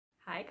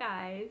Hi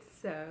guys,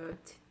 so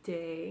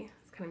today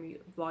it's kind of a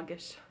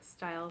vlogish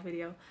style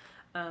video.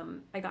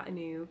 I got a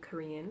new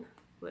Korean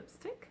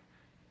lipstick.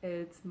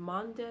 It's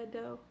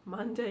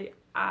Monday.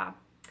 Not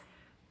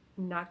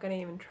gonna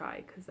even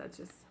try because that's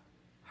just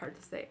hard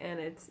to say. And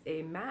it's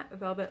a matte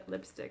velvet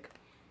lipstick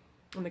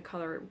in the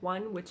color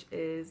 1, which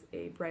is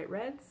a bright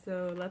red.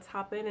 So let's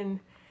hop in and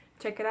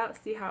check it out,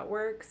 see how it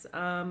works.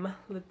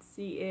 Let's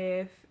see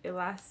if it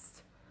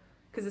lasts,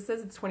 because it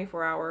says it's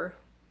 24-hour.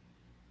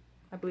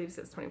 I believe it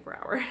says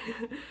 24-hour.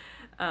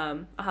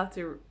 I'll have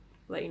to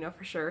let you know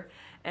for sure.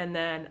 And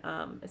then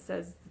it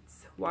says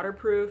it's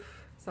waterproof,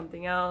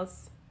 something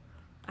else.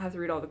 I have to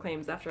read all the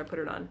claims after I put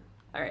it on.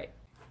 All right.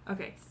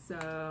 Okay,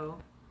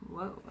 so,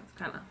 whoa, that's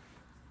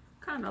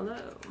kind of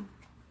low.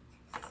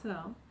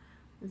 So,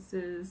 this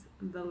is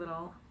the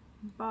little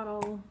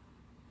bottle.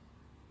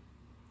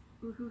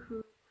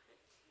 Ooh-hoo-hoo. So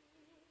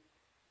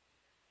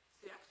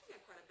you actually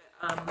get quite a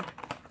bit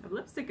of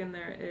lipstick in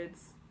there.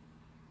 It's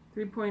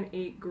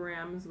 3.8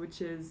 grams,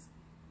 which is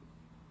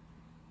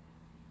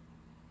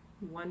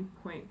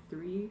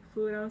 1.3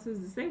 fluid ounces.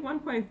 Does it say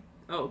 1.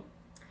 Oh,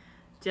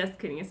 just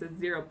kidding. It says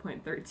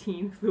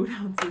 0.13 fluid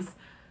ounces.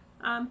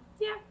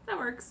 Yeah, that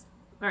works.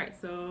 All right,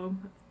 so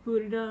let's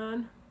put it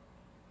on.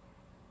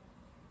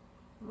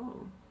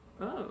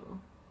 Oh.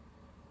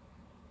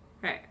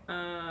 Okay,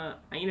 I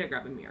need to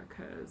grab a mirror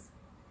because,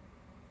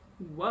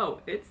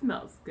 whoa, it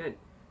smells good.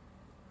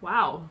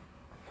 Wow.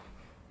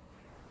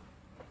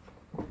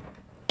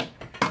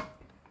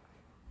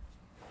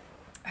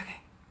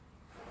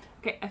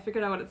 Okay, I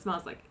figured out what it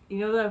smells like. You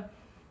know the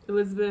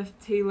Elizabeth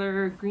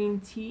Taylor green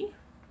tea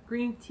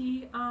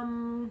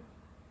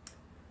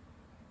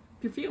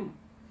perfume?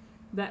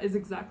 That is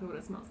exactly what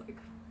it smells like.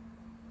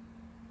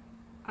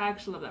 I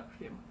actually love that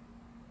perfume.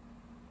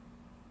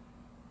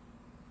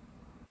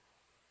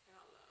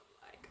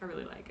 I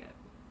really like it.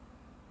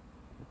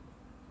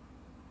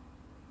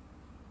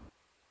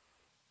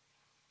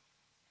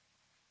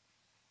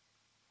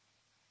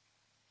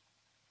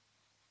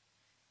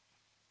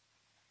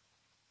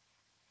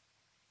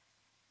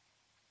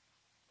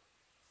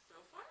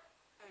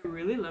 I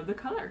really love the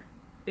color.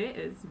 It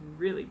is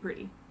really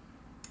pretty.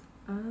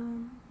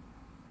 You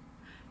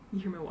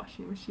hear my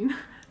washing machine?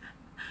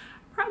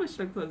 Probably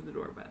should have closed the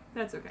door, but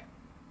that's okay.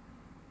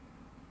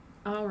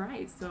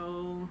 Alright,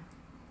 so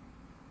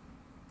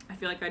I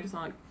feel like I just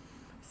want to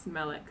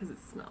smell it because it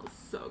smells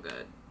so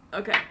good.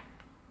 Okay.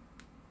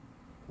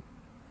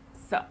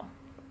 So,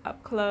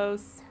 up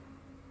close.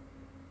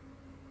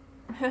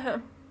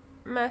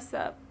 Mess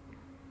up.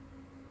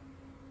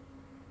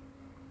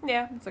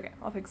 Yeah, it's okay.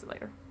 I'll fix it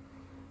later.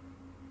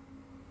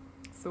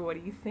 So what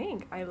do you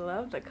think? I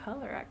love the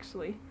color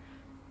actually.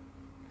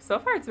 So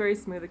far it's very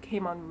smooth. It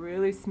came on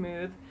really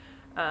smooth.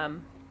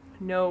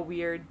 No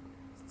weird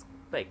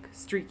like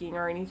streaking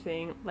or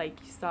anything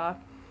like you saw.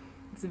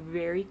 It's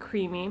very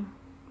creamy.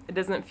 It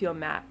doesn't feel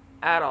matte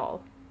at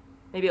all.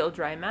 Maybe it'll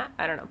dry matte.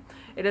 I don't know.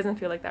 It doesn't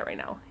feel like that right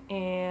now.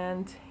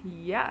 And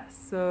yeah,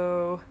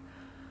 so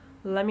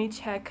let me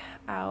check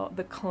out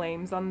the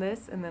claims on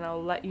this and then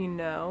I'll let you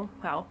know.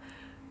 Wow.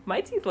 My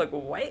teeth look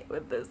white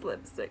with this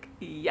lipstick.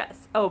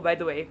 Yes. Oh, by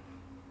the way,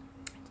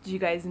 did you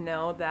guys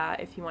know that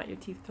if you want your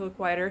teeth to look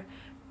whiter,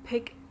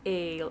 pick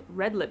a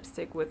red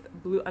lipstick with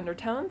blue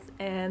undertones,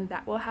 and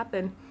that will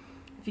happen.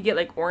 If you get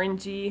like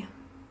orangey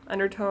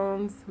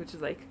undertones, which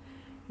is like,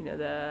 you know,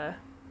 the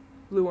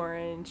red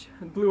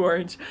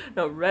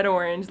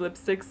orange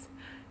lipsticks,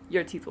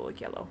 your teeth will look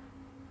yellow.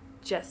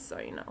 Just so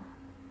you know.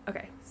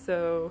 Okay,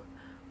 so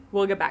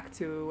we'll get back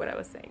to what I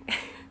was saying.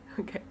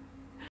 Okay.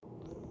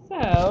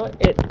 So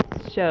it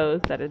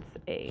shows that it's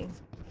a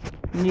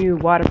new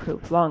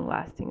waterproof,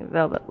 long-lasting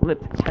velvet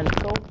lip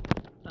pencil.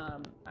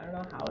 I don't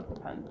know how it's a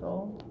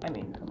pencil. I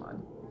mean, come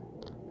on.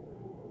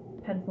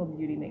 Pencil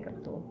beauty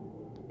makeup tool.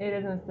 It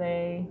doesn't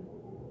say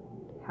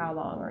how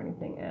long or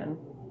anything, and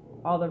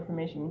all the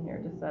information here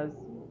just says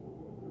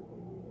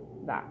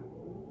that.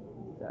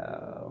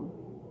 So,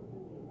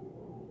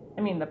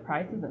 I mean, the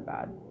price isn't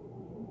bad.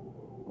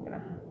 I'm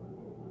gonna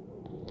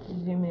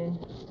zoom in.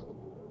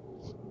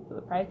 So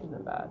the price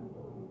isn't bad,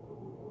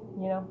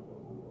 you know?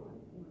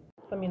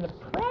 So, I mean, the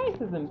price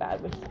isn't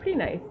bad, which is pretty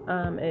nice.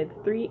 It's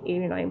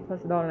 $3.89 plus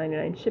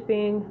 $1.99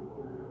 shipping.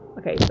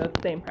 Okay, so it's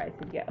the same price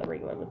as get a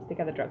regular lipstick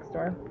at the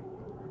drugstore.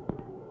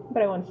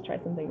 But I wanted to try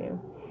something new.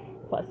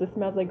 Plus, it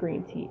smells like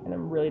green tea, and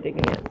I'm really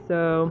digging it.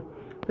 So,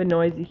 the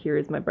noise you hear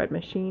is my bread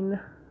machine.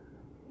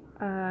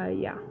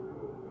 Yeah.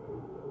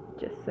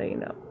 Just so you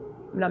know.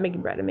 I'm not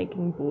making bread, I'm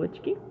making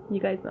Bylacki. You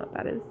guys know what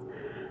that is.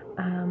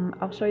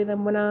 I'll show you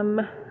them when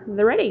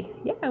they're ready.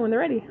 Yeah, when they're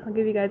ready. I'll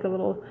give you guys a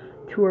little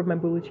tour of my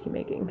Bylacki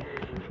making.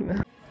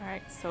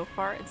 Alright, so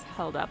far it's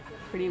held up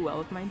pretty well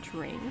with my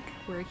drink.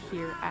 We're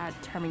here at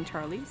Charming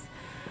Charlie's.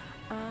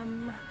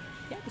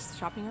 Yeah, just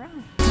shopping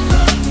around.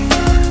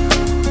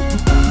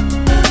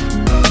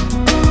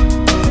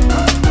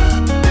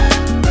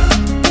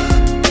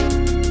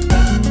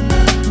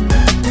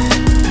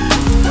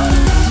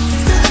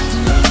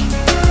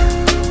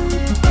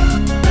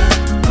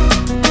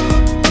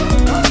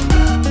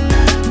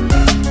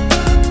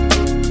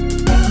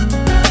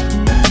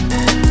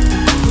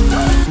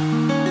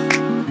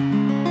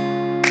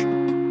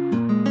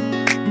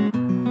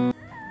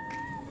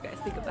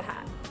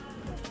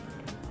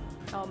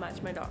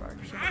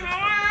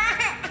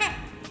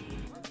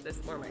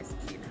 this more my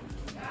speed.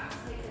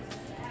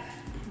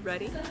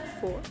 Ready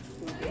for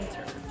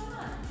winter.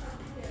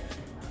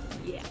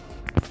 Yeah.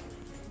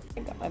 I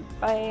got my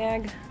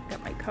bag,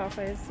 got my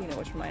coffees, you know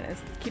which mine is.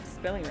 It keeps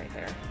spilling right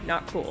there.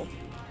 Not cool.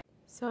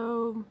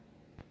 So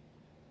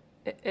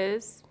it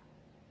is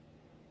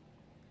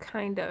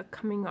kind of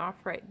coming off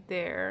right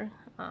there.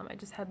 I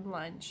just had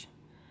lunch.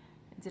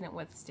 It didn't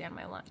withstand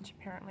my lunch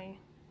apparently.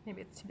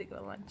 Maybe it's too big of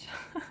a lunch.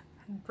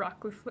 Had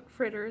broccoli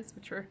fritters,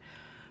 which were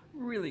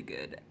really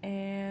good.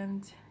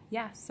 And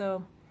yeah,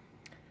 so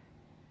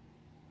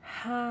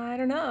I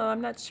don't know.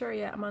 I'm not sure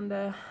yet. I'm on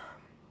the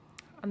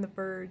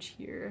verge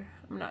here.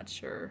 I'm not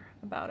sure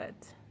about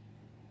it.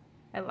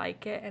 I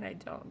like it and I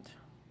don't.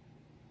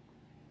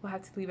 We'll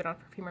have to leave it on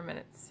for a few more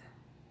minutes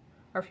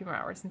or a few more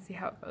hours and see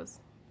how it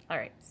goes. All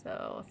right,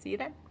 so I'll see you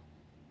then.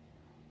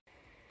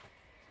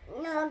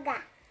 Noga.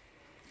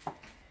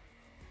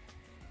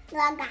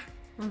 Noga.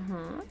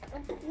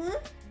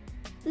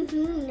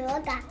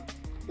 Noga.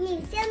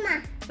 Не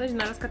сама. Подожди,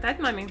 надо раскатать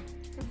маме.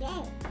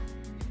 Окей.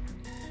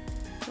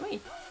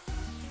 Ой.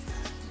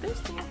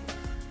 Подожди.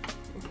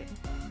 Окей.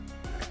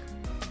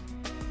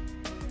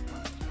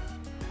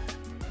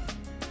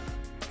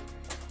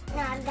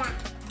 Нога.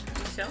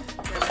 Все?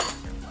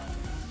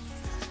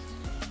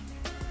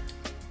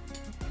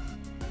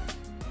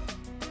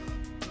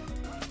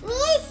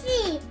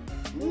 Миси.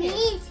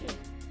 Миси.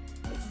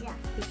 Все.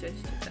 Еще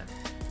чуть-чуть, да.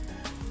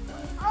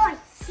 Ой,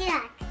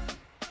 так.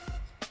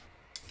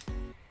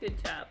 Good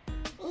job.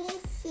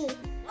 Миси.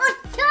 Ой,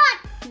 так.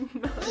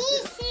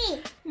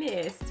 Миси.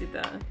 Вместе,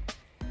 да.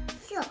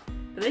 Все.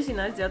 Подожди,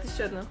 надо сделать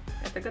еще одну.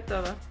 Это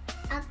готово.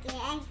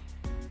 Окей.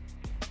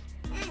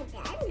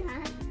 Ага.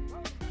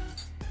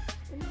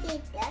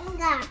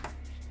 Нога.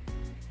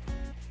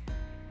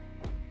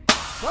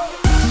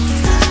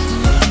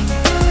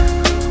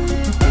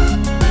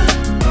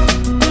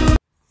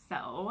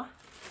 So,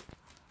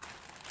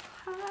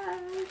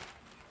 hi.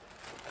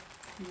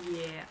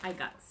 Yeah, I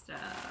got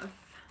stuff.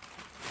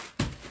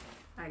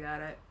 I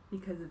got it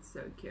because it's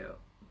so cute.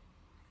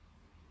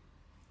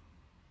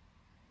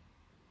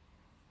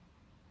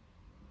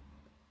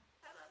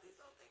 I love these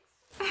little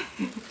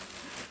things.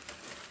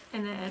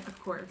 And then, of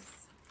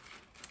course,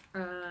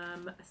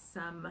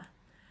 some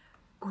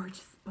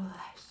gorgeous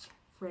blush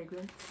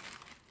fragrance.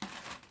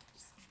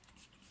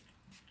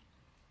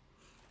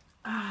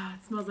 Ah,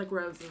 it smells like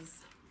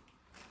roses.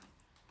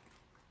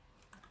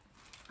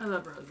 I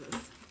love roses.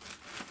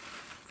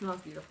 It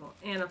smells beautiful.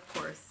 And of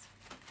course,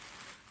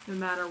 no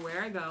matter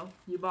where I go,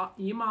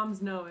 you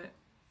moms know it.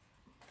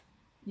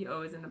 You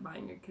always end up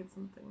buying your kids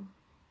something.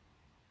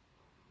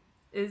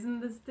 Isn't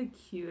this the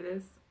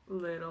cutest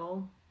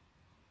little,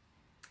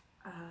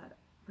 what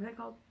are they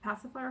called?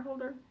 Pacifier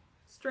holder?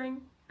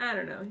 String? I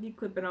don't know. You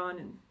clip it on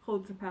and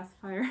holds a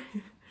pacifier.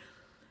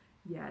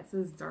 Yeah, it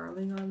says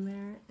darling on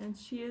there, and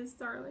she is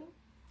darling.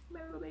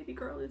 My little baby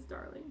girl is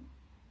darling.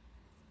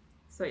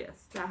 So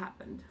yes, that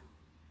happened.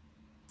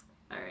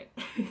 Alright,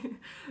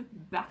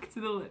 back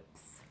to the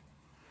lips.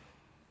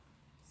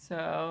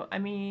 So, I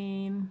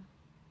mean,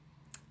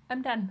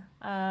 I'm done.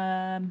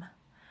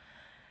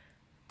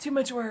 Too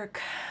much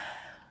work.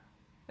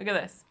 Look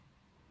at this.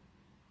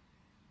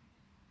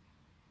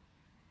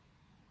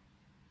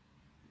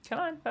 Come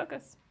on,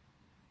 focus.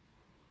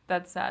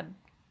 That's sad.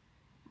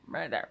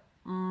 Right there.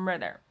 Right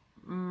there.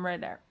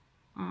 Right there.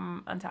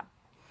 On top.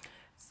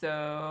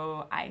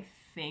 So I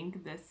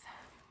think this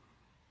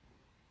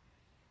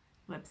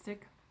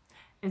lipstick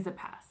is a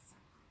pass.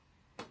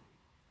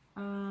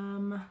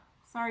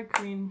 Sorry,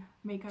 Korean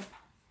makeup.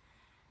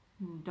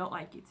 Don't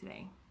like you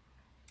today.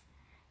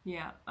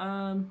 Yeah.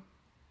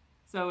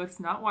 So it's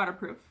not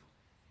waterproof,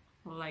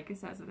 like it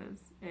says it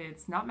is.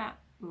 It's not matte,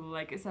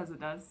 like it says it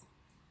does.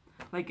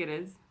 Like it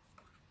is.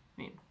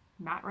 I mean,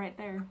 not right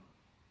there.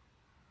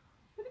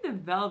 Maybe the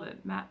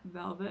velvet, matte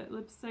velvet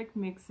lipstick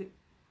makes it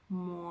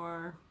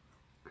more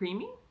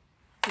creamy.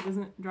 It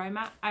doesn't dry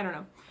matte. I don't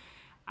know.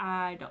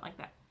 I don't like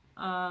that.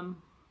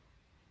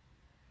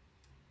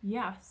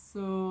 Yeah,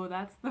 so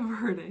that's the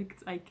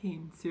verdict I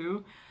came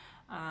to.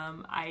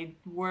 I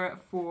wore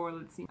it for,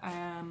 let's see,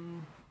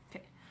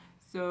 okay.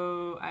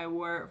 So I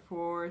wore it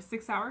for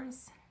 6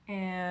 hours,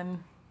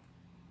 and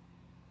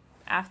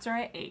after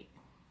I ate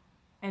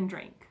and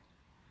drank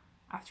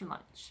after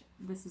lunch,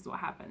 this is what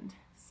happened.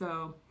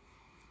 So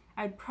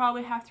I'd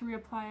probably have to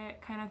reapply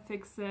it, kind of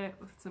fix it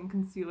with some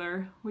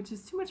concealer, which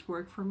is too much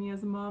work for me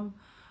as a mom.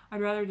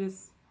 I'd rather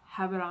just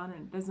have it on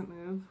and it doesn't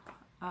move.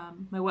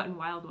 My Wet n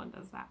Wild one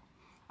does that.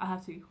 I'll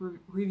have to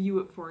review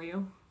it for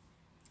you.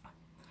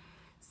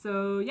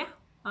 So yeah,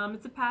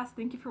 it's a pass.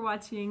 Thank you for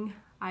watching.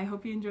 I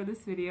hope you enjoyed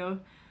this video.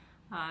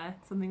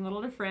 Something a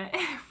little different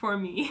for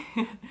me.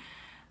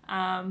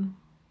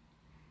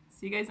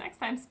 See you guys next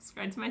time.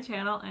 Subscribe to my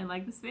channel and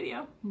like this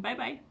video.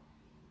 Bye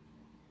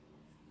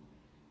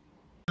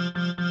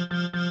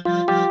bye.